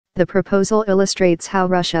The proposal illustrates how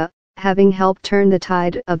Russia, having helped turn the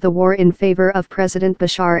tide of the war in favor of President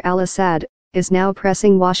Bashar al-Assad, is now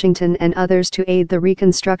pressing Washington and others to aid the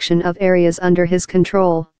reconstruction of areas under his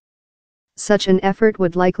control. Such an effort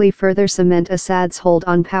would likely further cement Assad's hold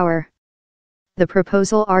on power. The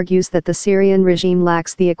proposal argues that the Syrian regime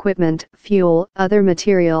lacks the equipment, fuel, other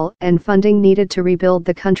material, and funding needed to rebuild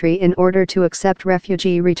the country in order to accept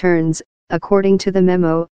refugee returns, according to the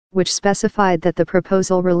memo, which specified that the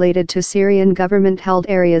proposal related to Syrian government-held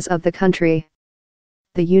areas of the country.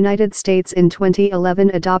 The United States in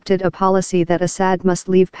 2011 adopted a policy that Assad must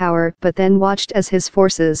leave power, but then watched as his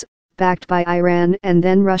forces, backed by Iran and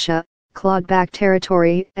then Russia, clawed back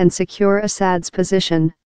territory and secure Assad's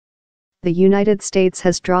position. The United States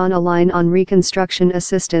has drawn a line on reconstruction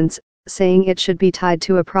assistance, saying it should be tied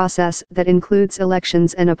to a process that includes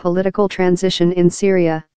elections and a political transition in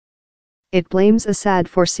Syria. It blames Assad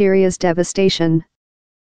for Syria's devastation.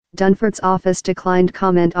 Dunford's office declined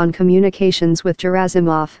comment on communications with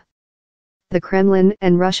Gerasimov. The Kremlin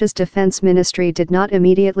and Russia's defense ministry did not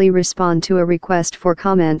immediately respond to a request for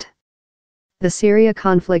comment. The Syria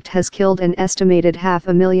conflict has killed an estimated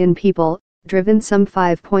 500,000 people, driven some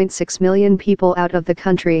 5.6 million people out of the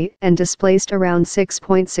country, and displaced around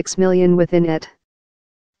 6.6 million within it.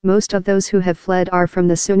 Most of those who have fled are from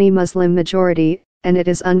the Sunni Muslim majority, and it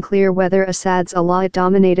is unclear whether Assad's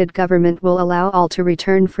Alawite-dominated government will allow all to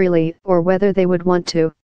return freely, or whether they would want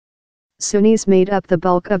to. Sunnis made up the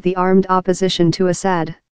bulk of the armed opposition to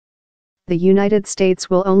Assad. The United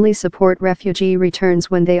States will only support refugee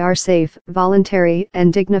returns when they are safe, voluntary,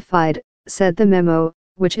 and dignified, said the memo,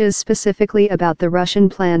 which is specifically about the Russian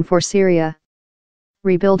plan for Syria.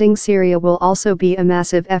 Rebuilding Syria will also be a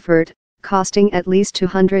massive effort, costing at least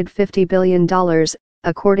 $250 billion,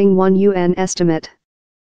 according one UN estimate.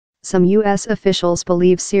 Some U.S. officials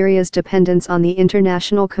believe Syria's dependence on the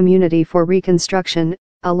international community for reconstruction,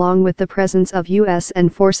 along with the presence of U.S.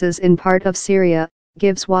 and forces in part of Syria,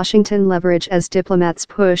 gives Washington leverage as diplomats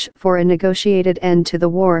push for a negotiated end to the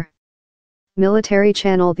war. Military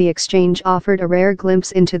Channel The exchange offered a rare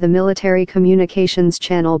glimpse into the military communications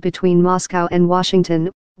channel between Moscow and Washington,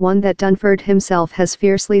 one that Dunford himself has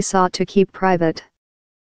fiercely sought to keep private.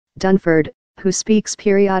 Dunford, who speaks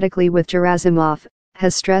periodically with Gerasimov,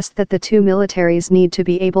 has stressed that the two militaries need to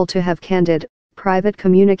be able to have candid, private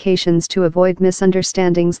communications to avoid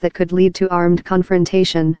misunderstandings that could lead to armed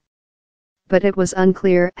confrontation. But it was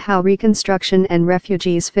unclear how reconstruction and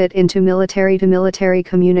refugees fit into military-to-military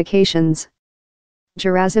communications.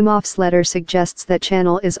 Gerasimov's letter suggests that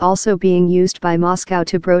channel is also being used by Moscow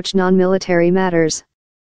to broach non-military matters.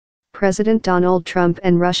 President Donald Trump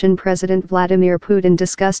and Russian President Vladimir Putin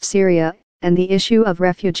discussed Syria and the issue of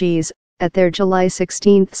refugees at their July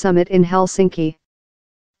 16 summit in Helsinki.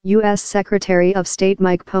 U.S. Secretary of State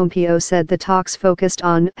Mike Pompeo said the talks focused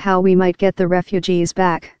on how we might get the refugees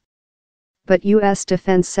back. But U.S.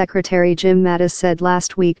 Defense Secretary Jim Mattis said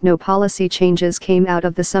last week no policy changes came out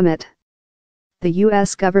of the summit. The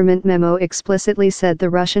U.S. government memo explicitly said the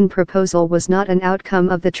Russian proposal was not an outcome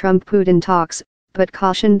of the Trump-Putin talks, but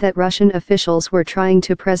cautioned that Russian officials were trying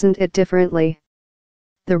to present it differently.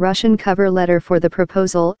 The Russian cover letter for the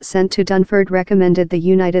proposal sent to Dunford recommended the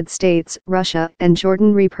United States, Russia, and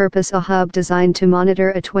Jordan repurpose a hub designed to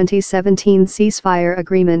monitor a 2017 ceasefire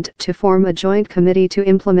agreement to form a joint committee to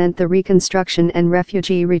implement the reconstruction and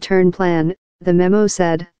refugee return plan, the memo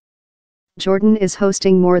said. Jordan is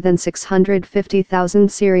hosting more than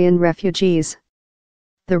 650,000 Syrian refugees.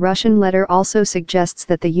 The Russian letter also suggests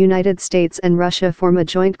that the United States and Russia form a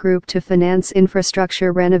joint group to finance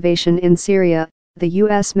infrastructure renovation in Syria, the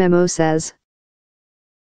U.S. memo says.